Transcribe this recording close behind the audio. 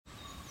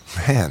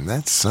Man,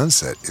 that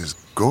sunset is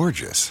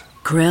gorgeous.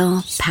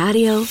 Grill,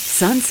 patio,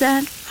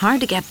 sunset.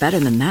 Hard to get better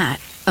than that.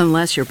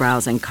 Unless you're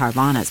browsing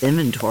Carvana's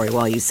inventory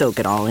while you soak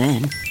it all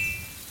in.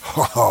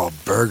 Oh,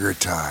 burger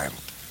time.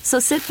 So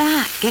sit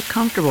back, get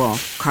comfortable.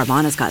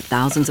 Carvana's got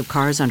thousands of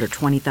cars under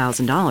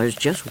 $20,000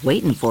 just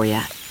waiting for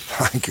you.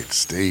 I could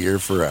stay here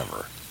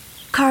forever.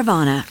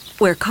 Carvana,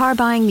 where car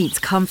buying meets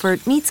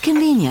comfort meets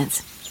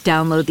convenience.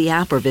 Download the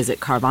app or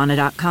visit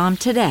Carvana.com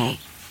today.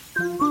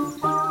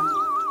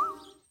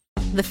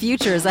 The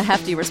future is a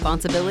hefty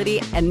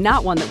responsibility and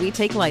not one that we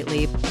take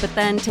lightly. But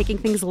then taking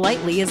things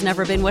lightly has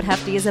never been what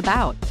Hefty is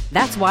about.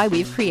 That's why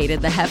we've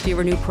created the Hefty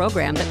Renew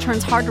program that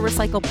turns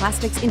hard-to-recycle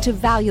plastics into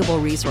valuable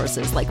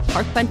resources like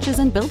park benches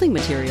and building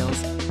materials.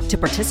 To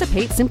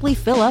participate, simply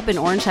fill up an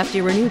orange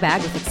Hefty Renew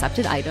bag with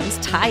accepted items,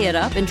 tie it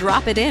up, and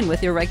drop it in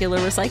with your regular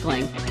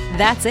recycling.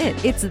 That's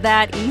it. It's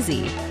that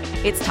easy.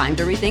 It's time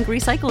to rethink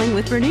recycling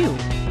with Renew.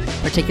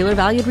 Particular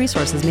valued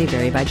resources may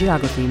vary by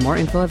geography. More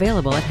info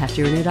available at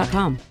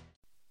heftyrenew.com.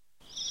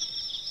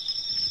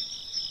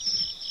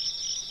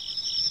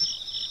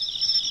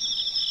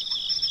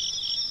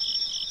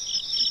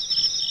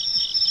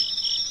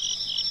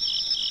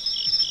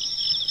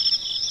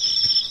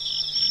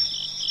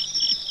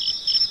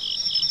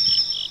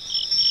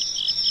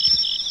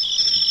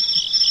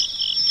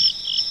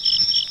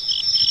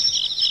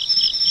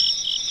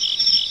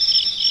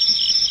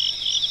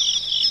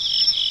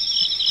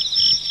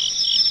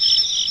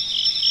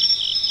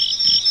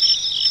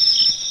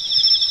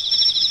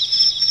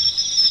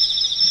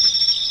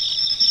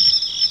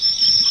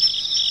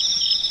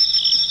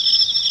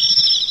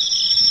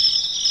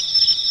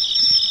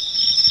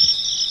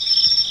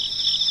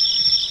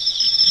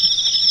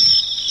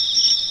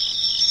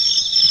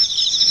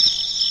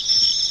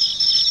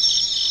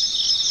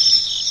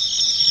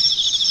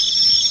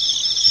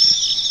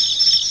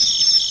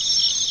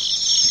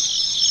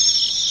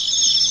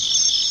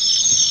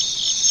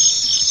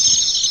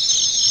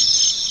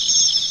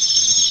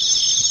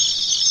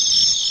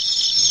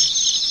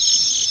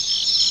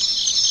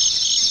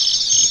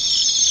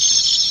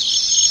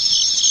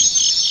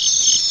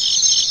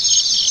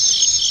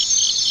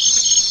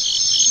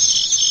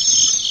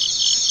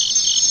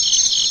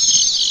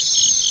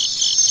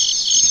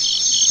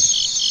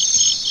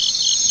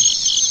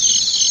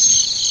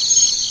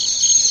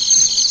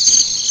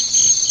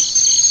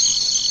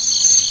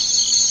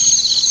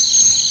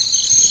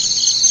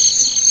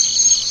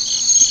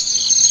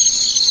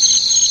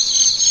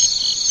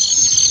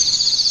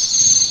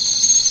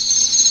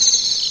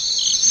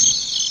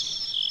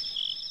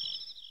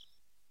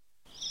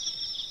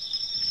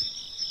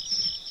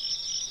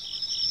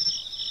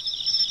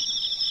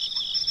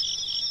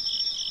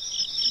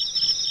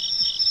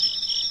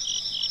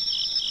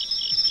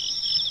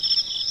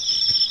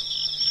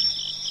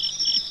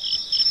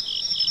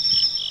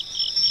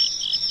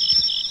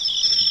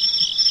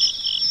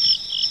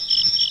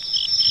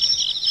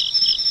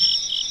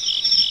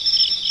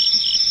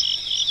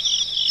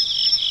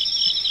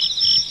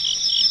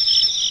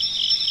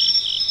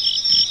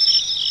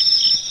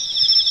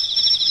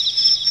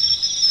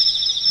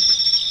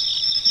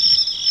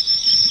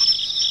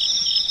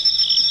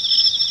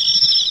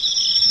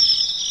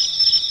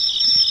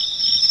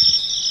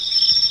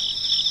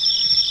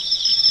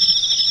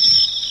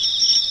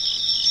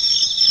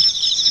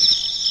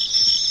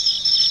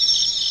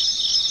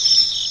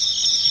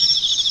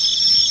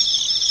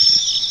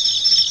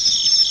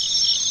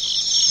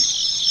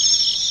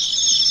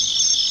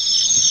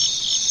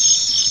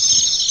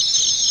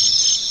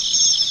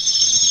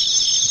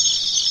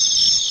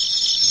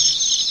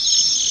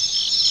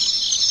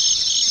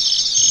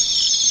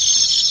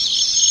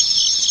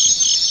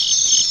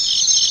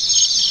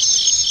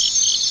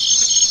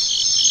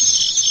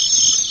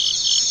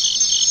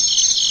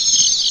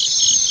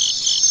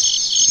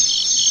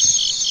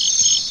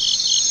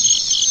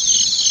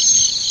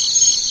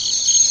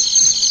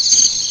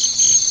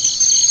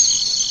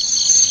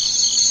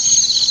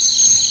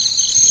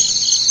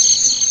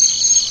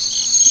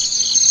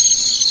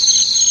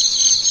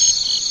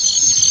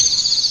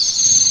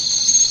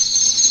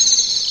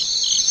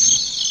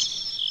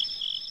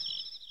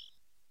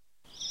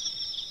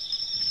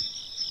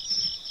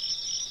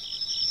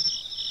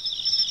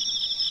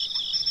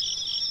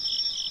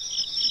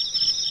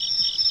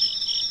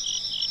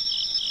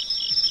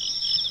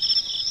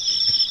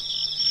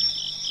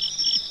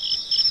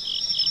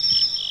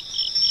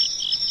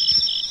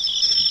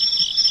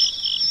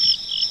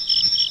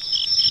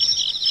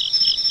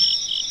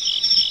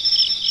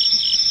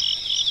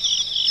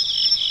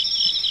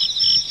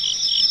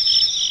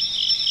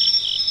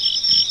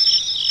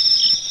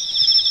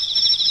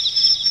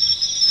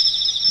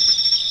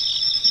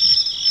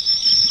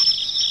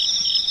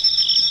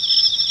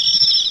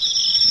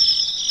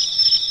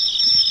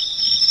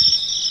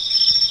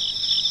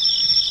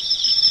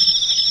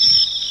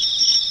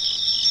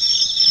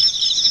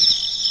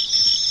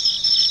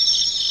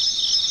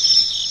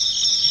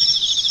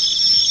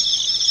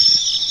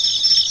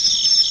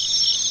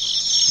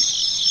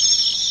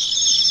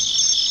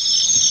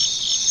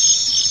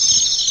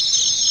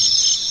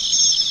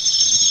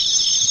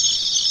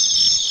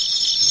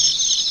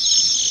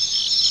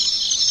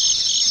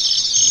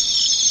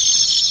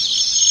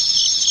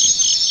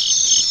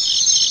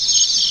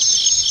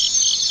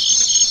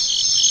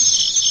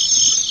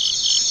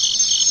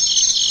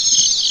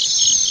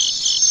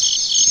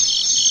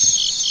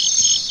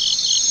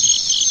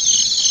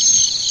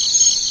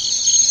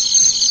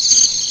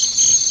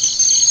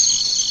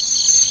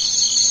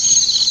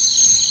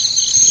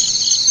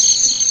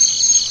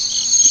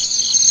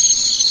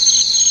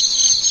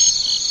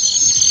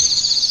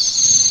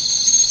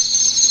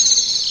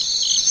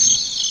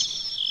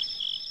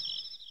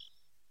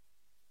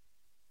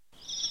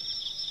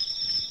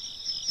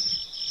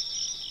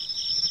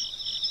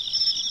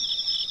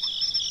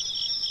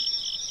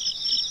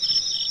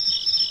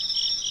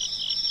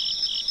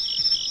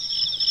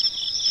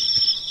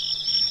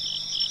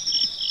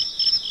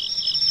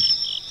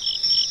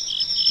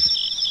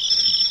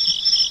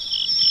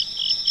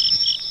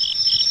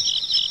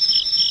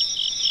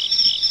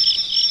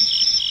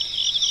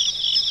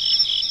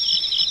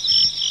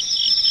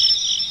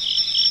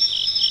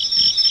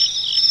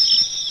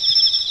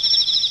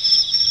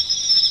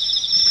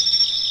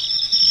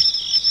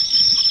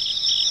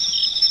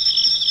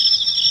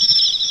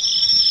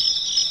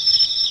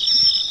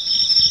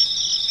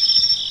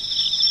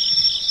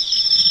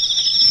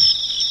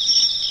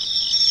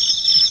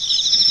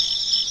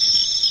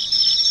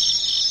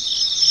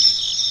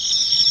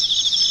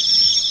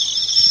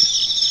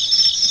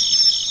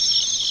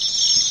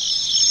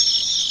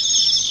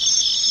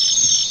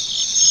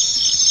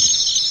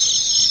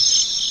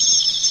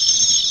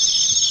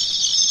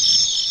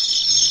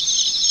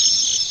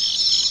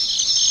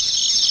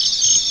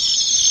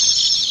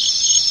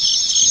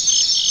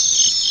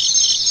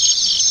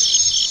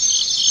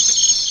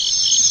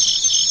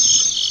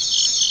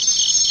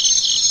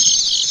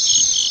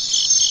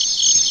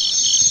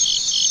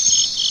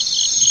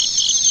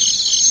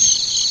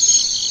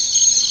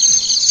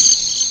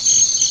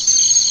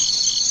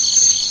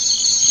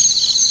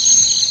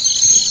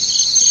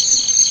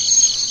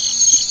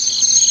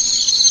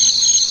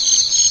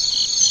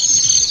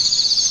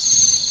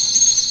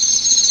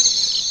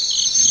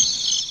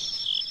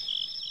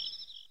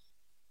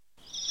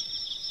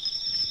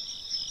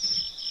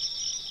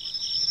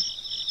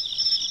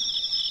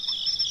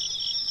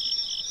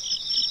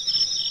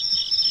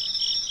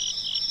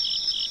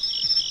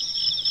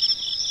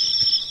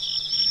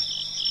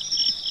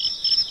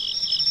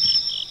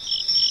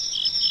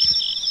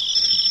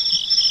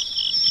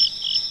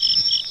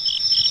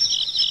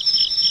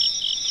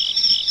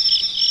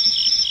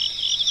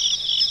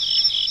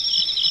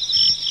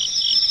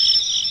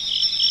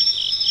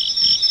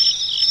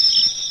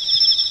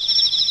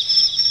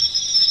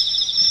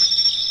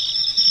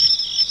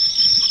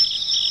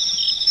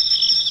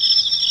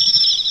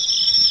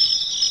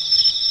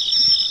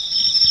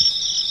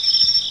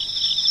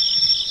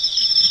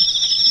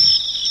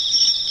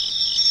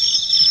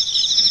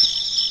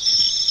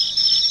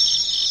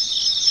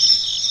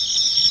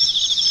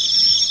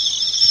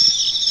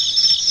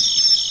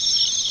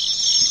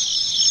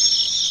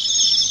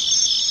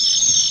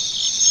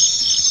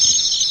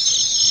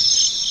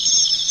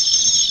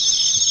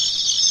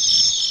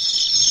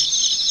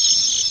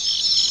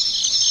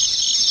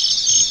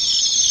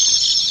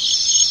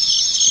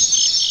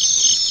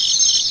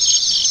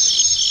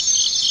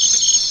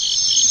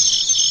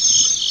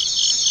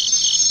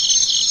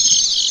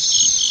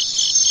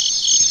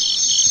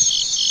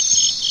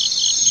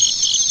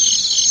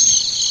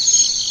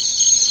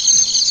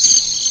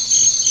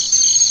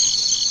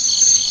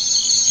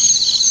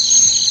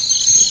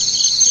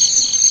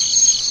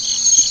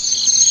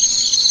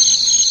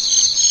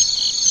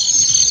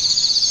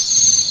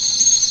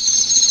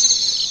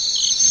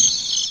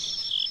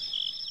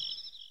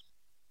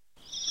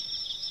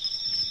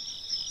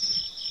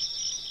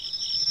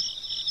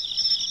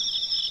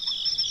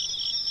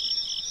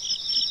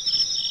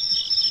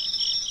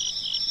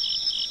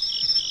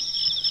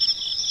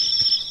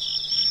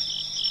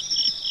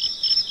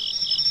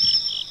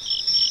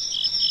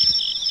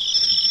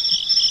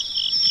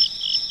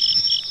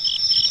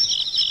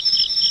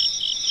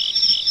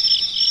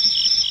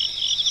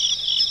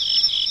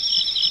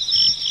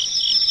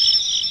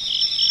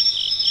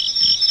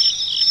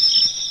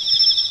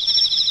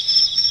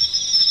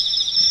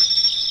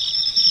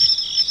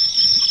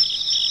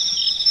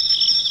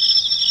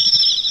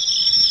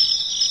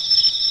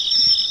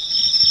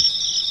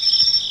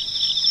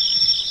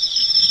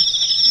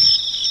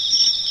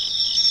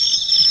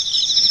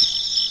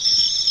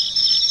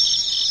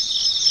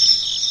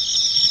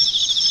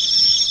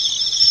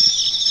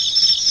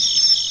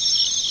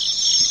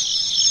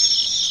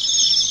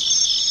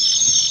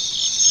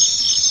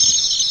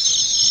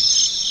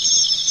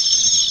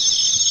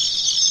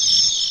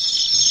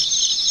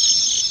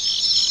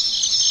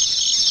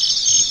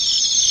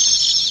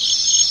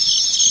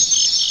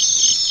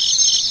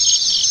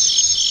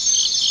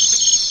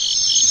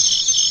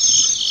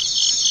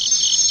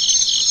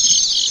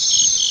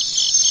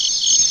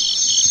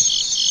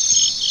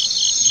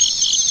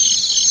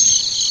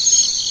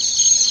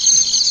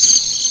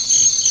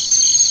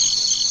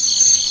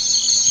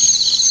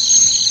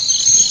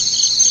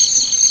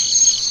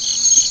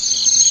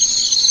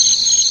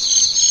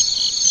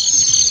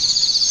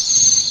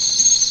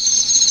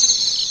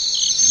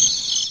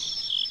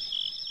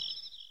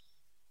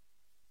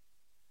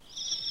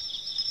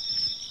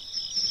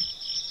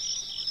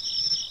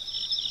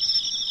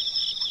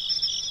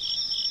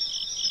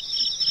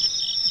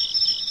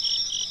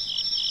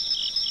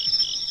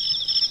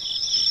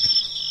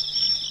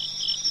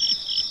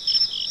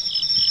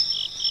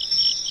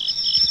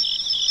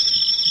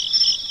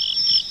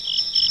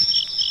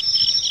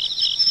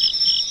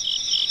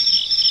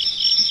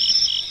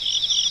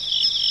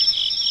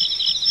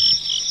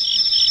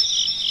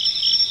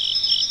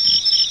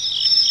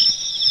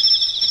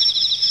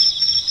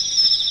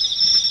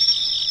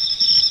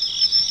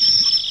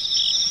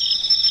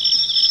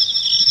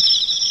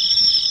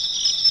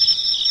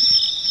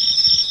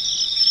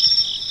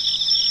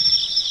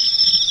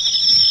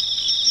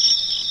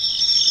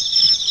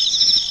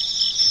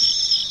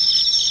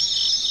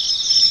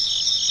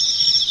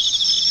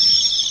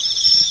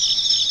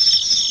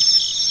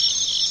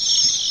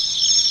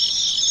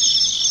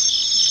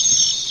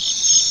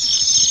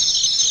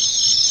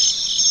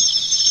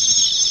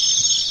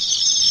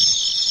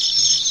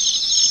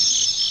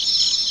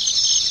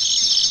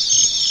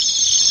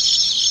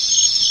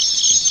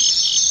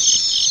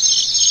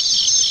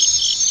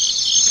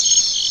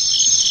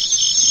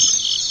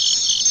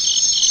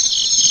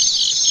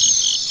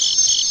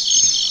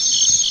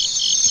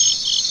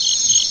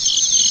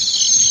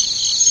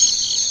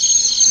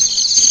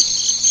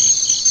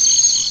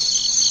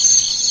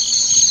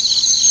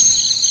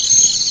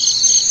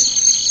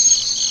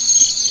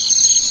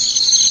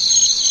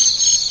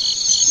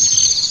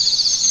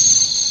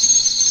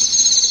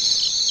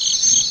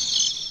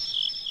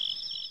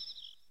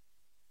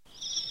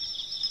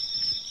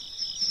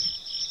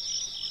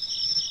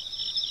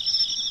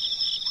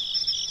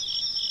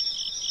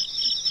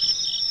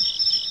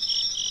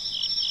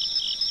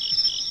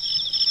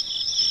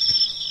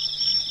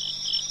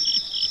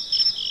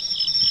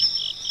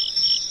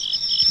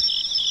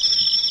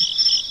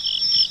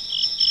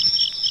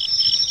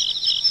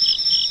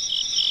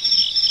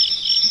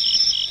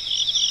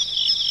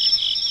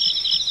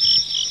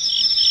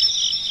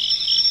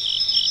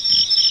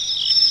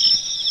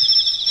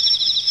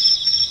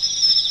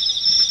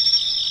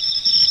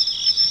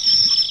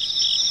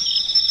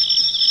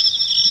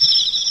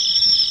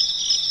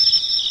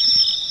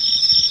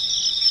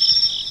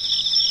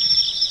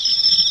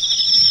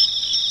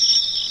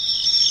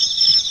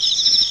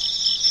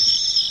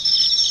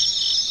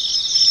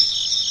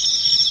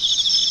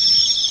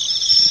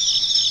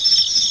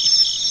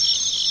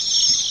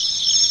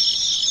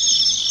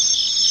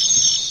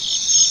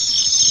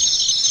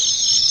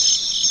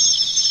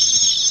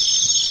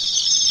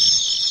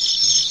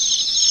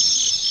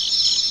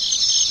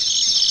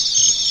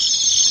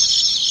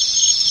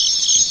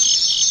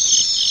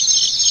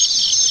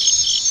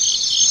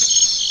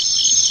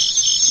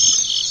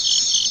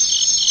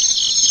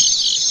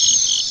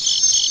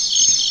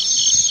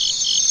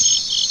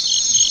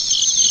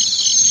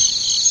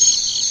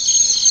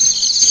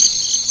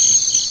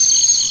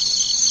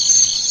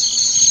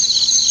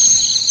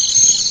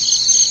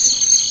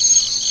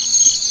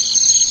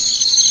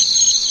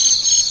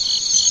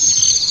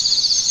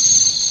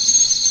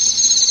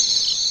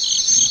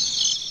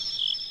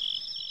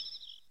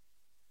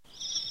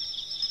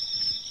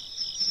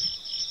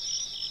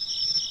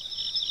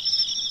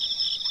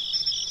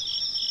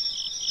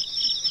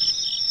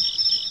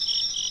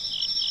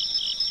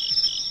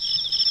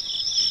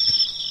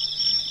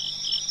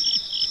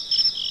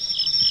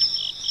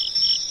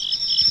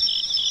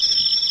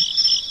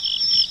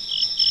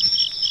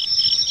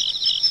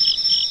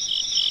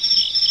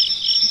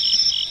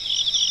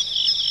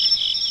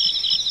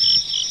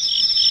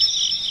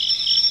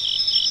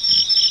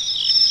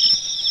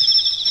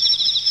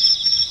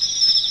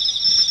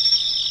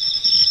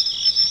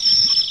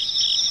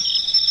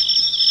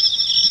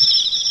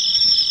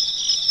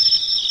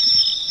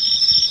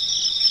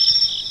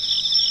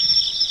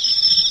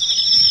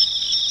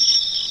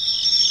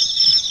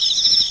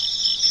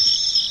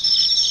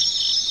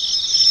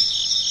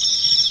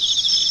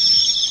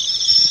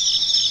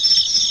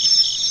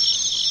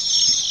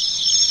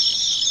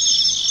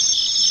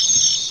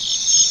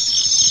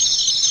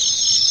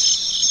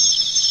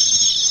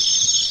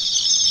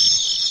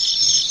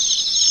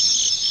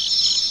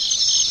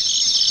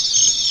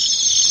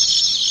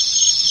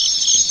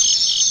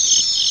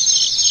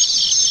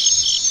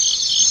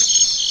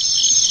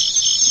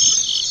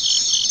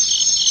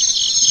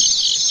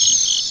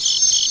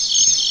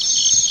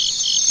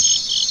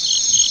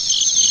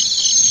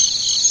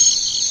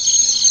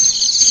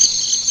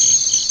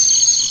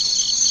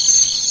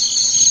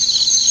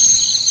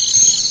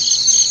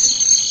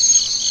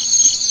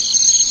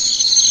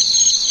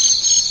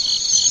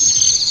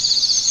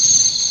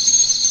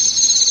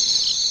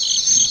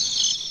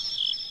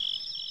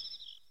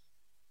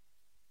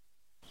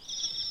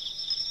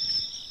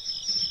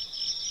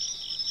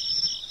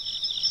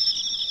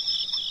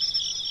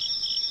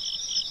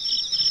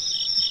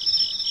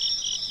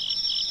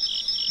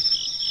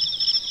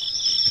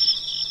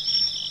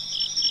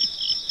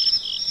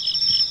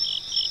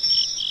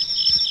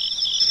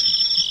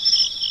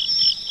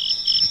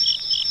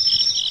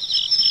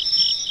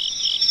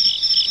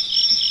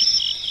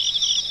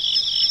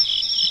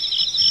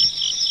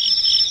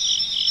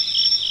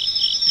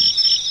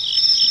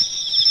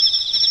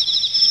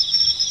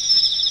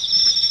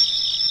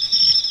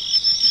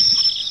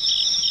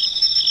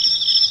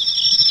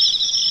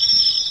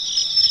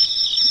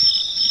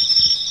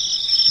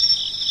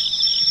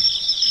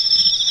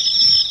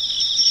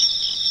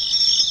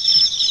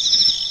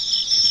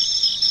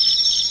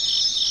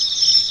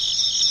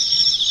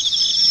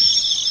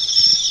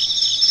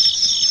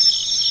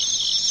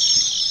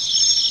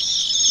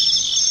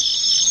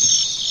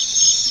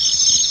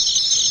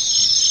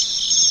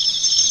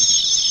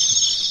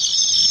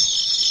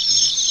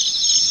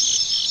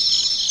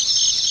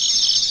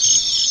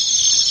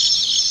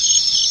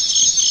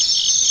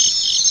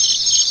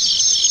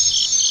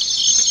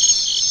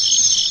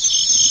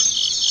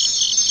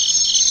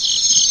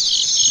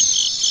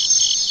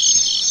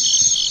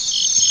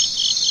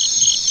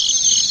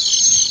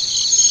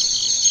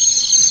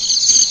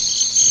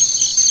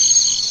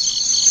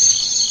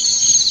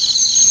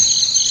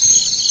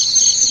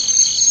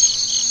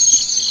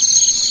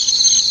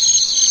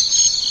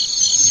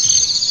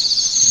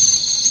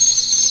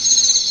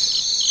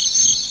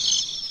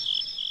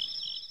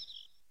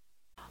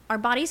 Our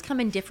bodies come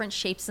in different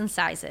shapes and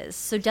sizes,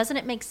 so doesn't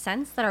it make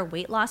sense that our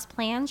weight loss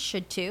plans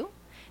should too?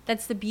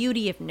 That's the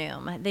beauty of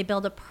Noom. They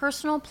build a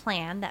personal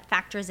plan that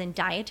factors in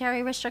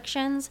dietary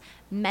restrictions,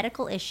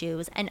 medical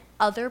issues, and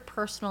other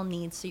personal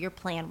needs so your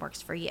plan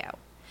works for you.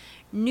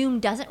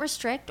 Noom doesn't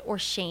restrict or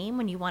shame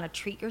when you want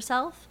to treat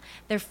yourself.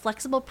 Their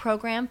flexible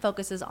program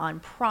focuses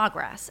on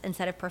progress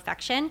instead of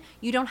perfection.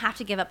 You don't have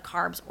to give up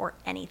carbs or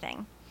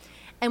anything.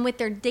 And with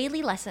their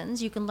daily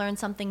lessons, you can learn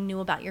something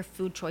new about your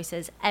food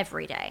choices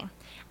every day.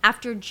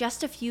 After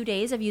just a few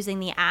days of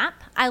using the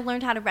app, I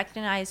learned how to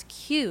recognize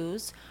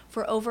cues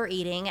for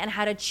overeating and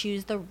how to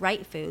choose the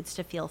right foods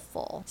to feel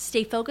full.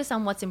 Stay focused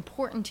on what's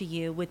important to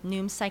you with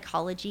Noom's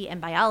psychology and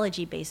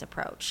biology-based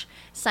approach.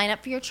 Sign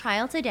up for your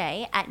trial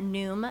today at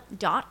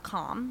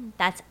Noom.com.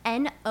 That's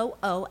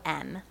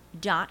Noom.com.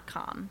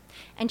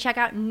 And check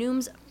out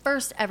Noom's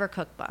first ever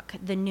cookbook,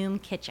 The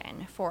Noom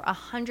Kitchen, for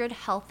 100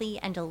 healthy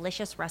and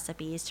delicious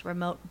recipes to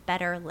promote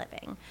better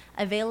living.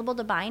 Available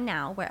to buy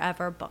now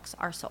wherever books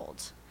are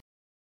sold.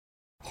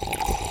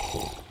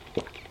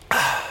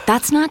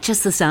 That's not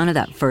just the sound of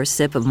that first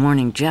sip of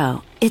Morning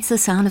Joe. It's the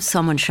sound of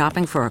someone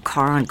shopping for a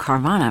car on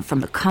Carvana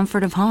from the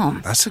comfort of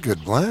home. That's a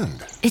good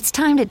blend. It's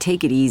time to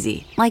take it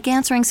easy, like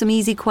answering some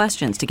easy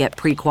questions to get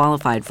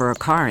pre-qualified for a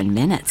car in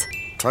minutes.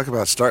 Talk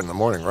about starting the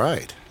morning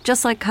right.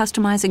 Just like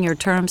customizing your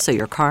terms so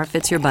your car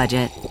fits your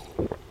budget.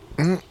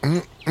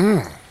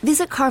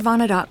 Visit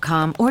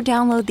Carvana.com or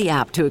download the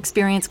app to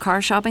experience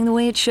car shopping the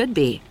way it should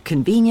be.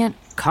 Convenient,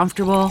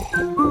 comfortable.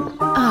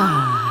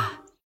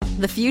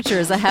 The future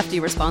is a hefty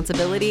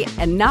responsibility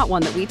and not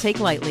one that we take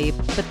lightly.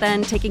 But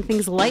then taking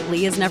things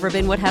lightly has never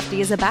been what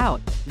Hefty is about.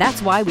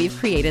 That's why we've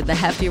created the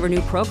Hefty Renew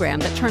program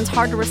that turns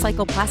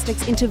hard-to-recycle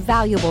plastics into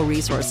valuable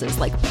resources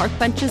like park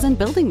benches and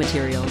building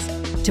materials.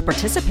 To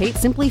participate,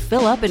 simply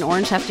fill up an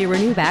orange Hefty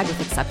Renew bag with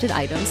accepted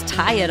items,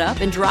 tie it up,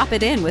 and drop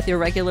it in with your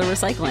regular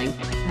recycling.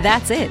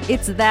 That's it.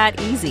 It's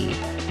that easy.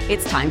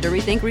 It's time to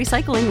rethink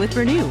recycling with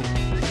Renew.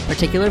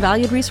 Particular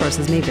valued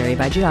resources may vary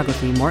by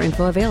geography. More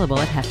info available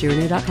at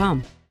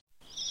heftyrenew.com.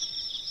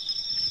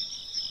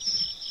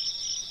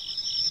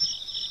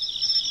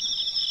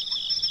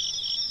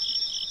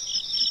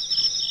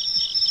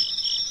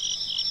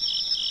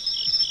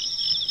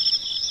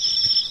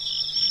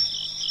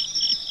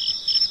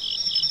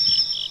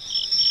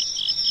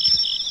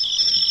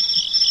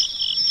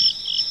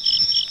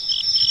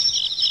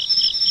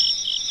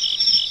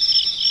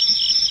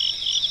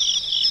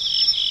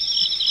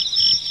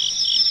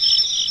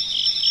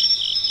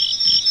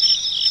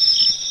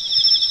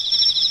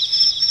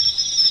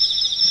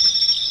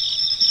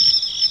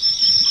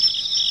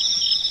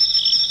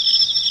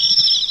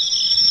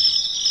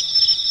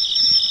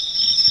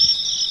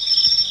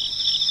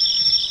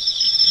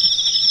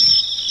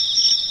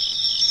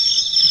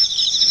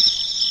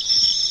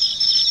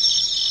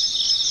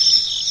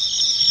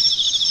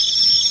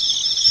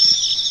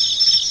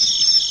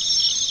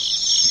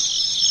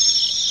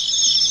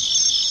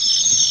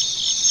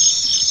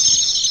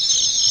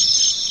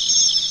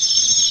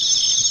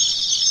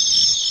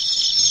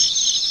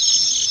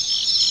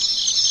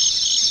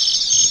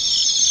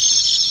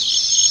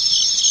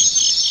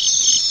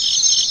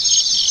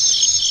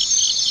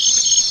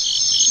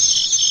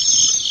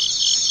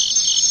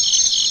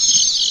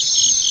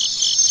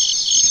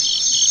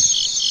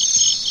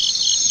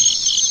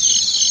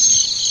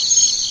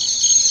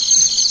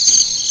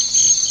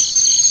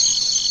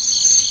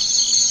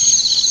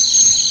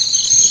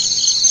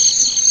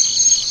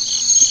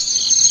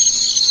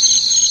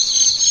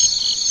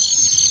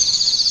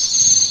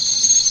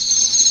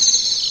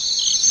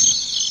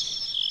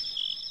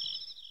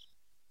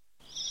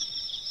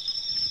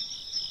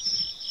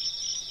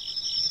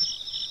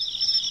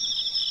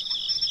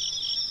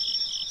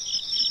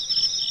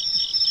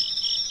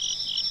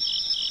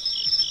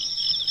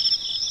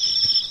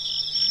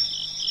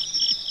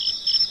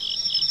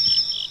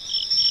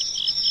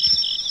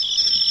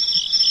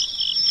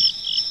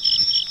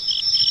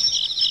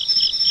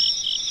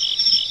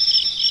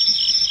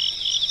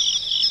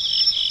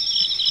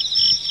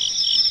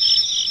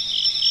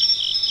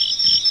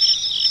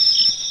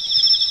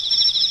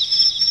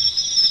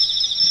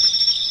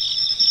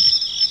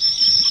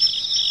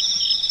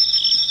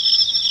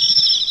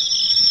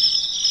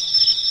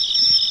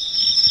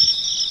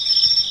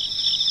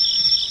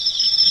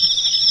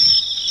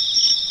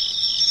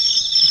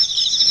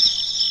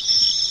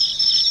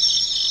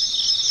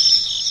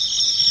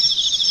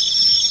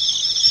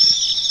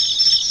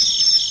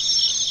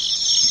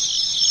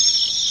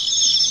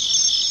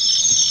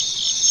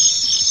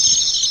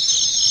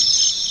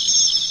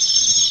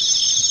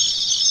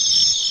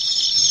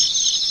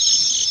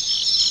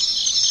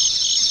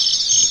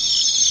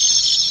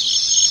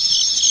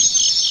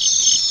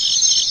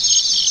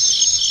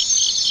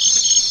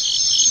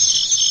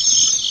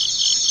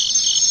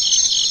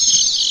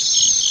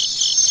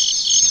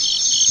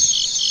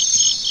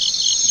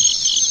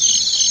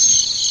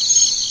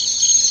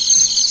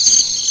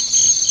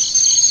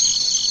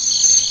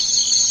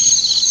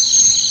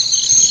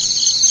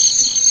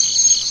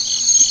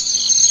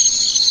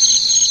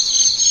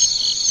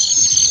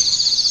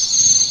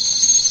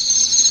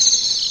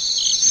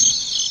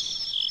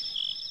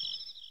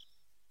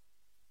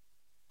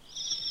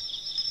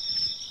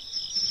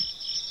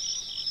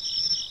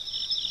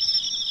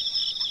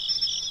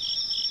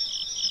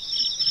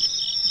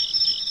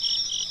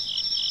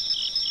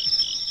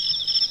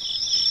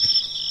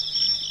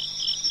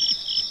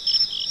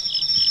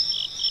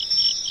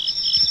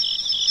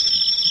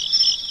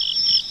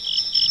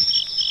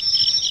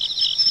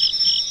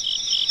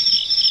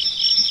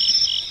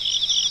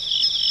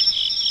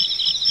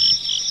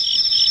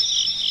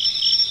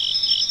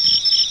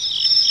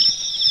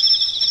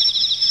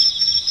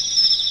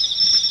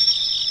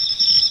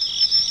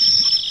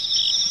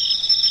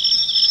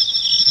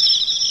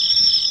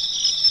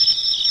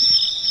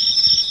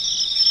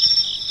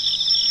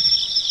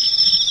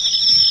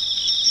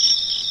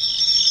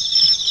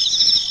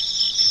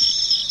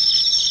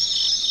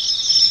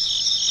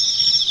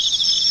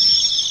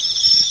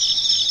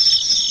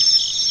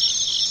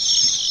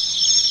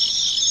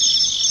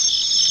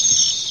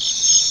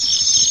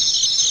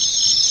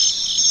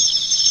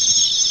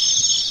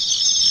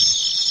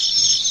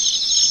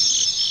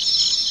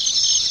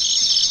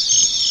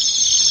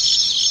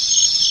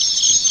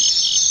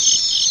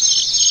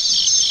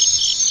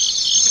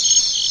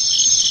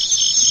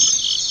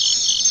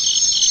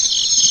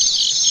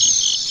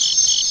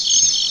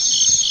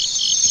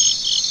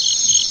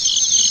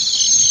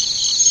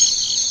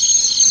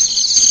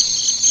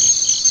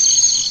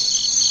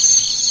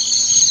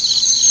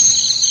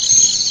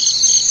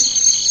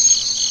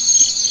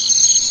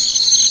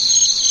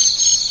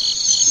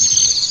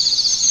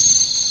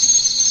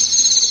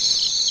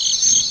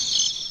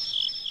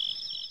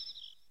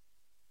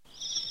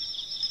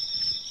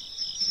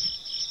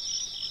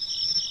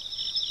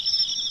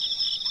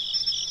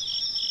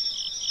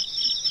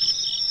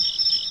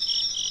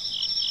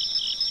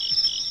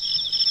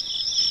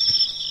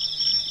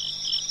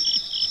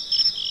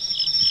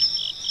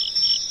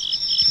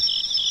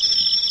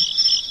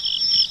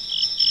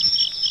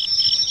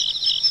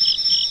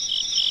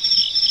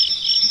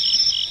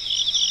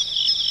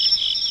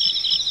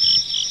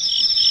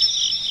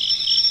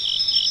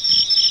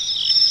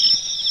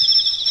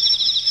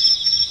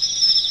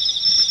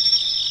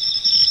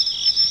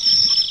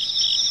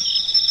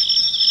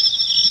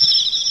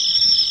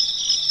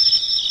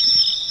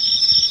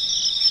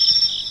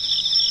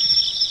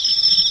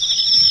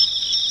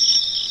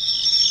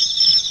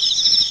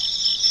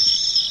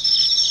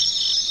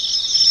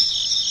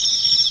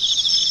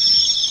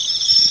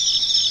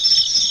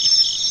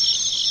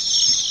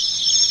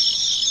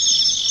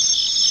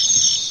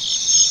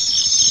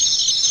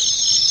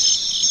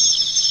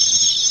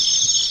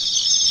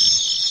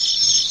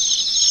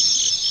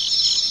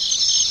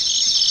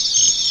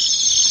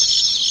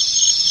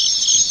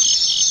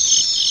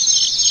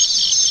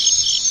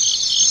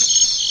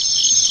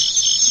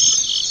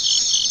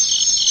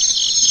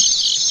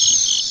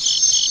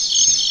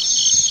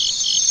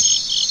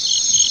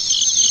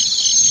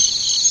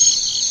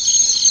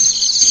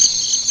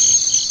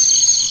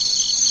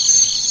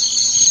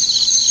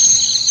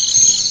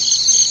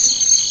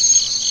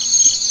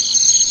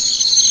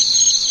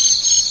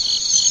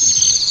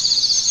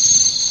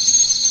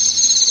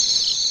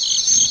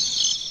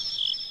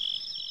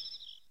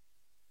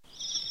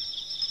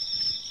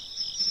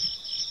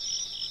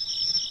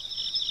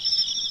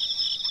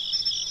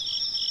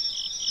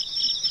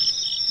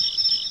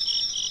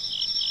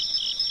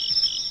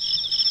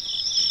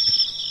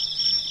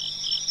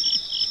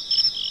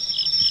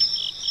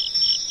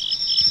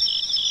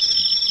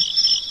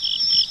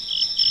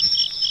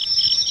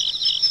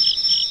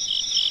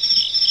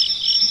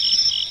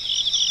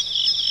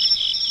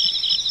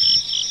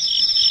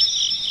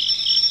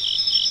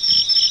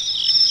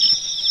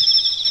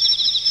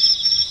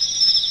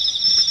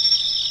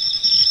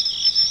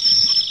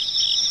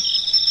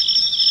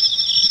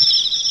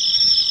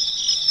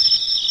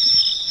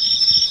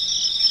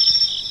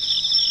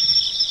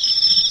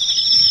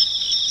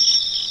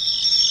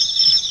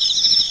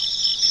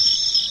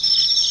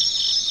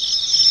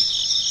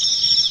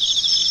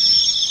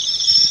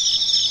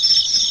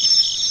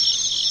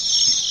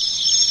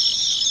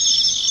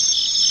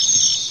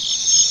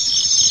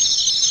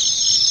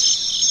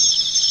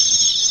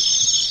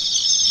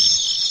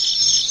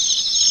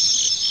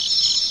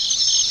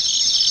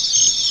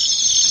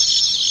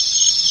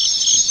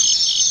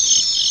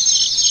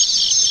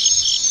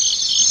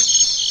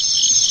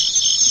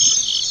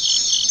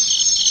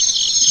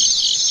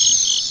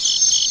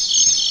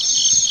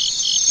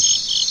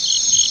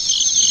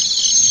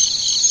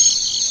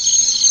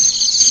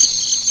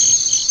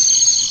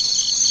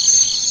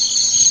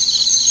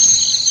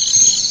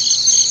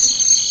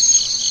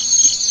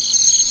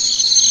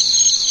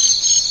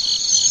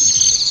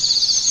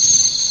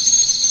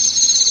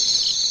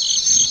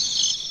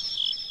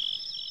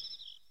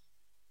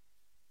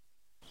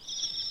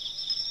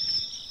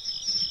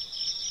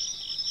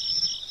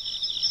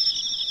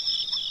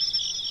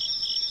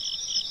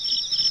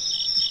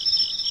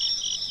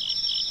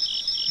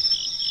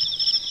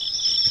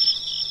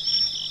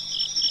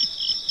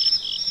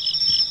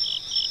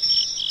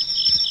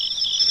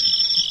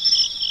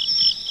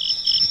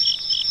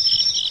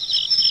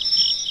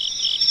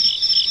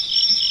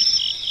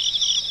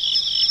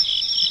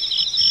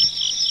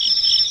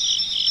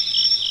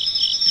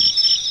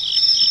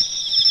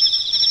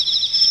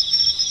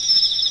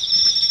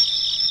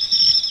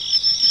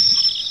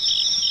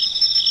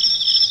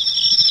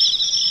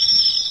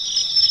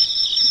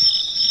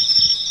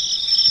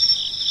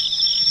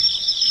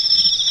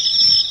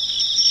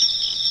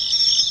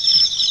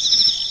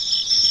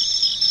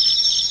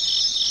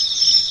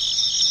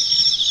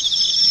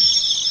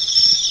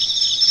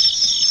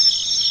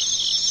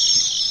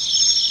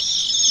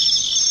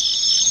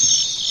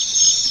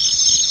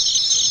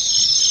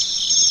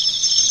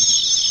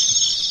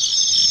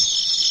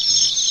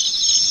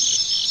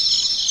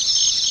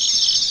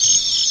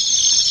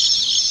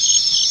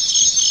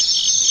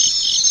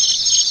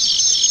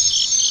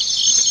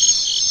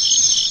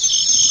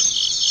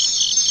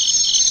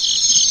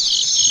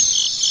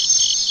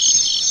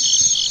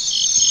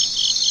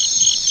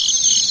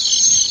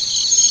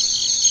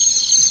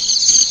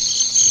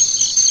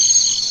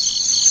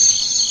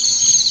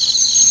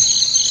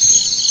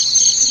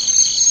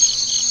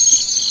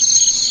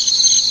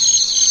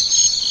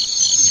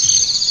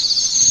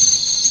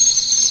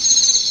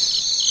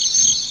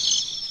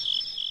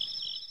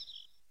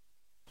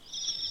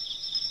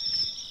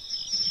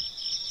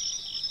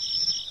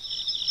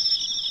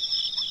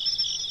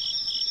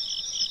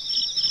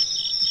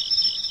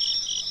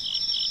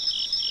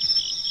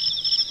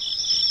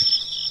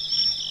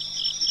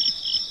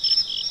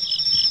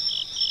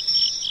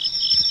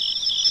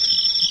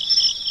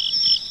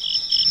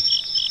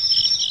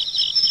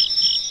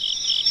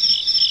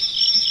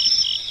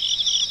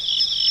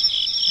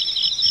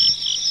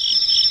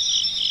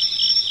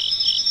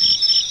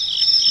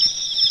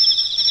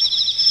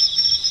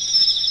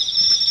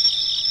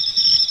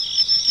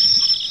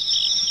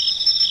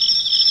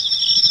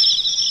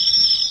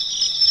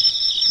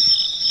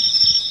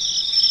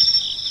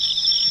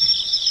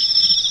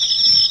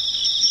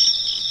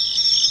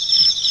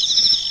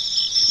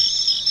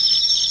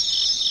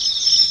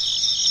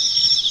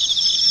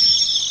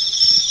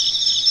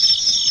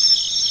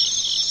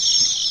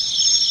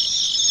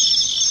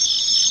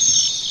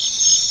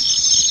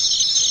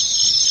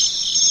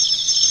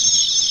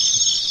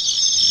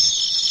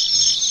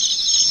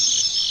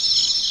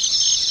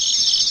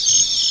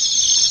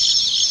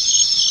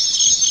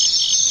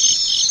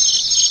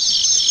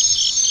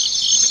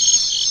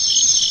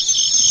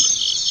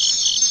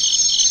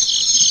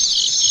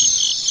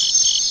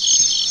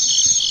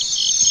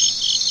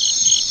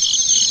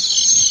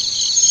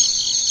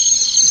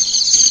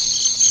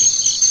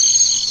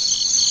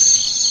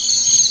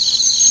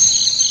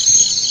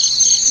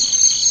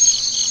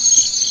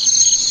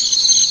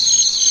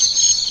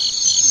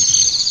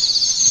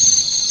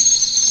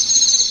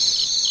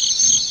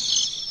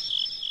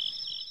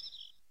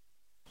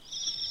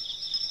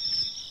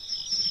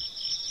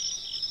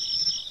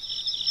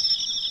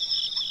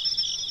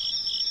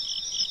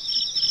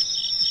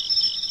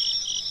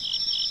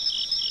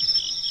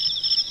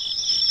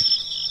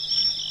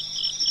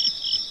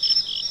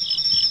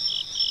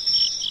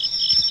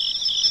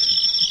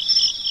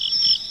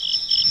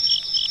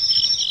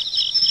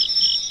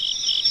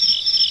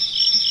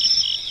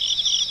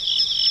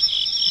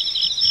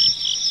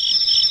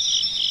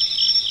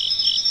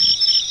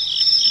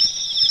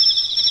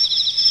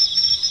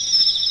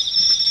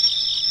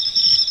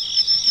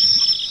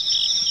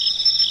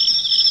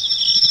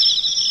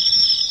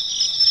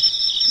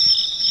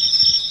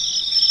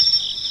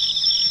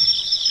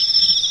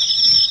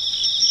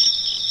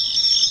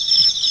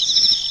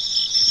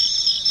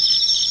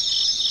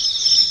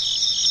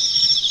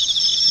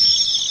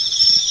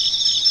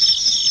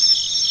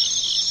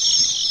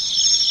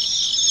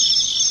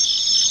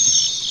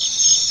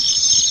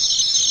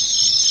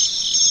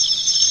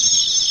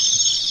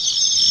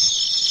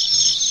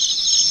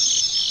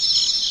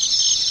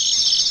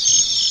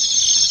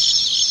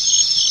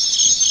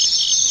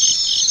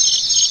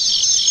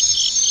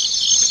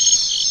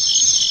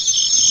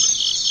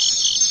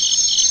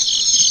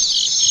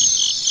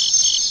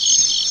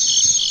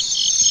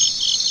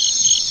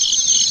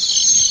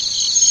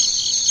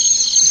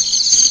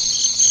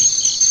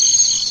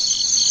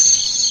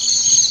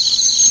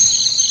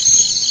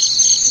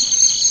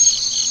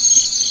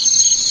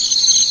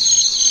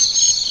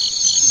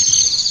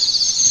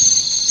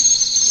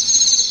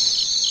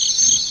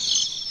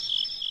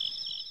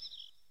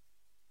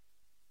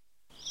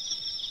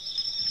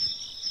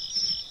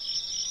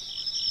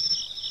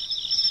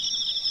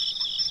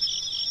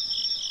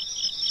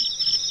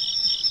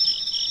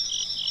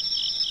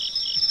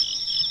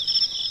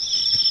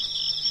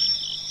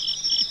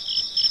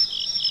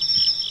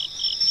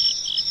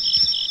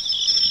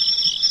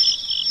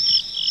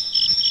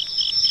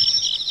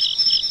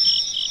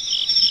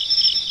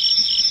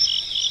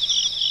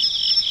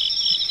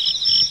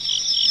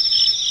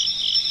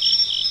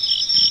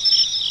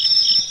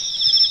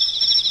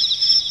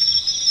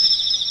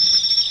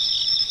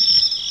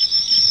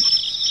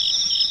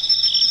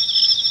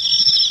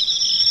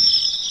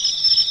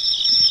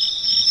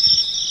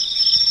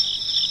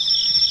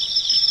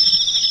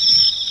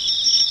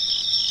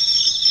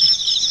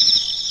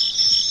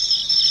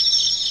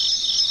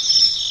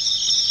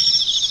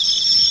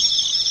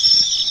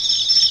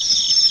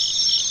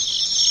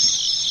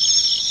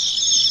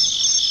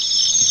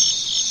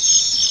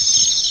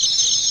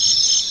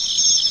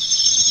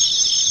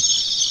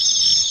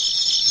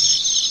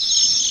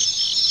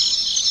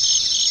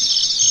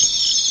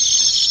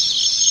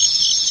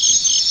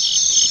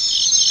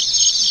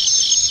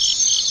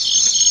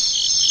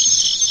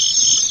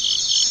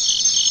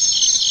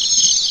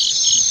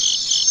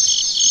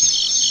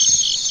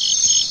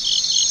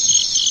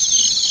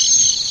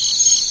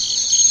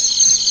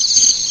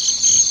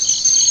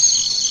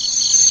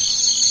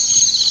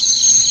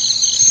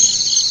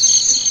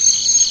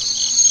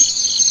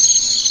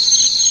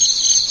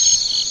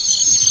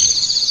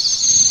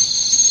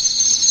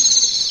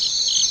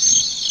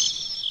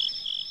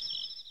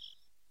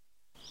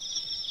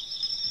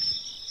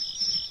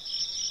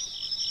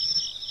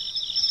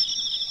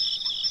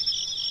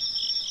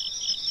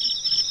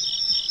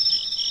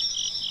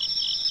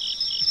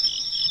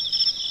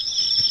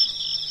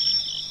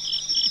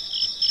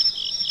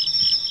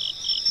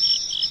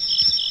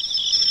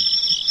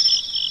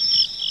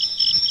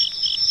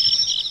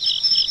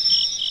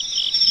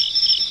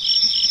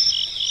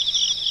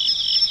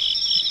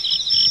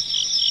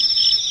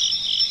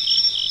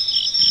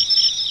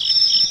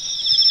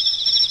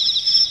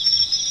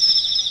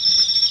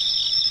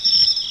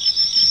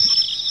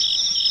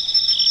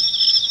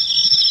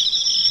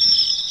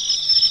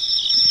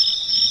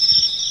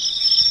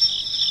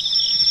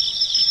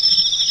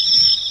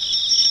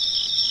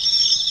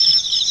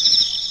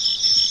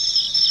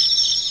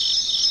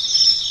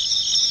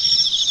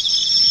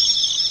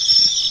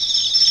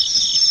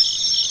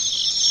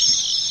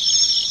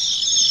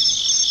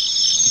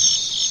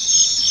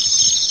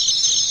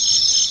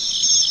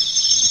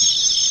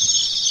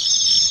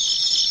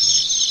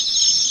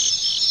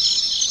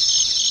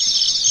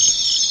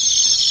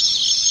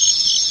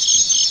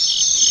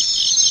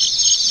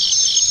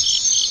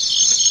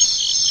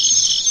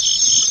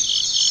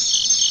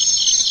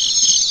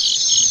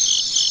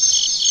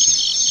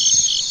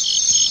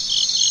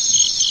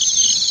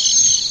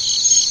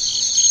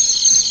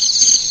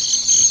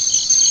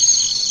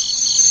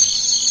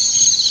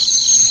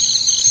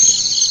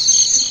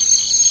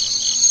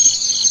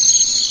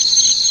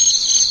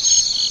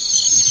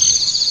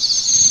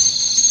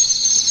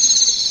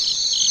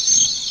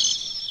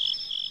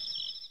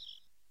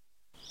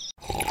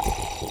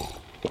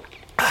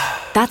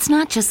 That's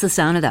not just the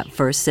sound of that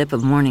first sip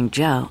of Morning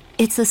Joe.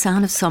 It's the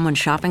sound of someone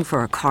shopping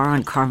for a car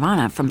on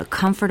Carvana from the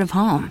comfort of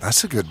home.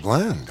 That's a good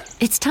blend.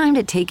 It's time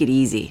to take it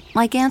easy,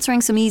 like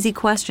answering some easy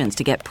questions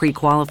to get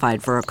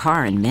pre-qualified for a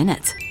car in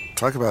minutes.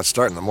 Talk about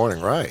starting the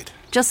morning right.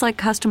 Just like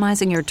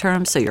customizing your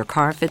terms so your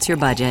car fits your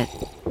budget.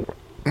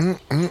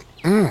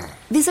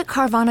 Visit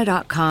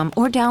Carvana.com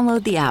or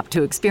download the app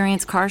to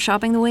experience car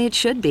shopping the way it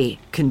should be.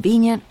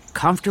 Convenient,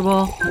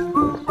 comfortable.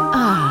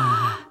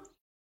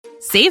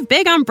 Save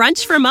big on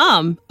brunch for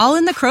mom, all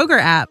in the Kroger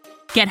app.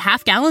 Get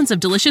half gallons of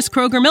delicious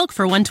Kroger milk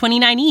for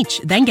 $1.29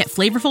 each. Then get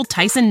flavorful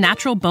Tyson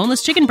natural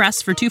boneless chicken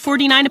breasts for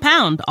 $2.49 a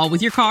pound, all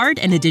with your card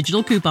and a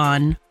digital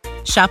coupon.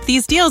 Shop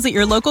these deals at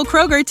your local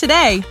Kroger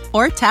today,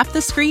 or tap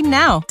the screen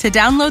now to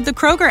download the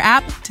Kroger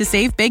app to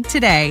save big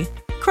today.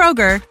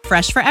 Kroger,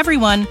 fresh for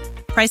everyone.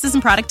 Prices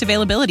and product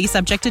availability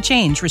subject to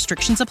change.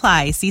 Restrictions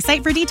apply. See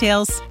site for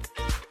details.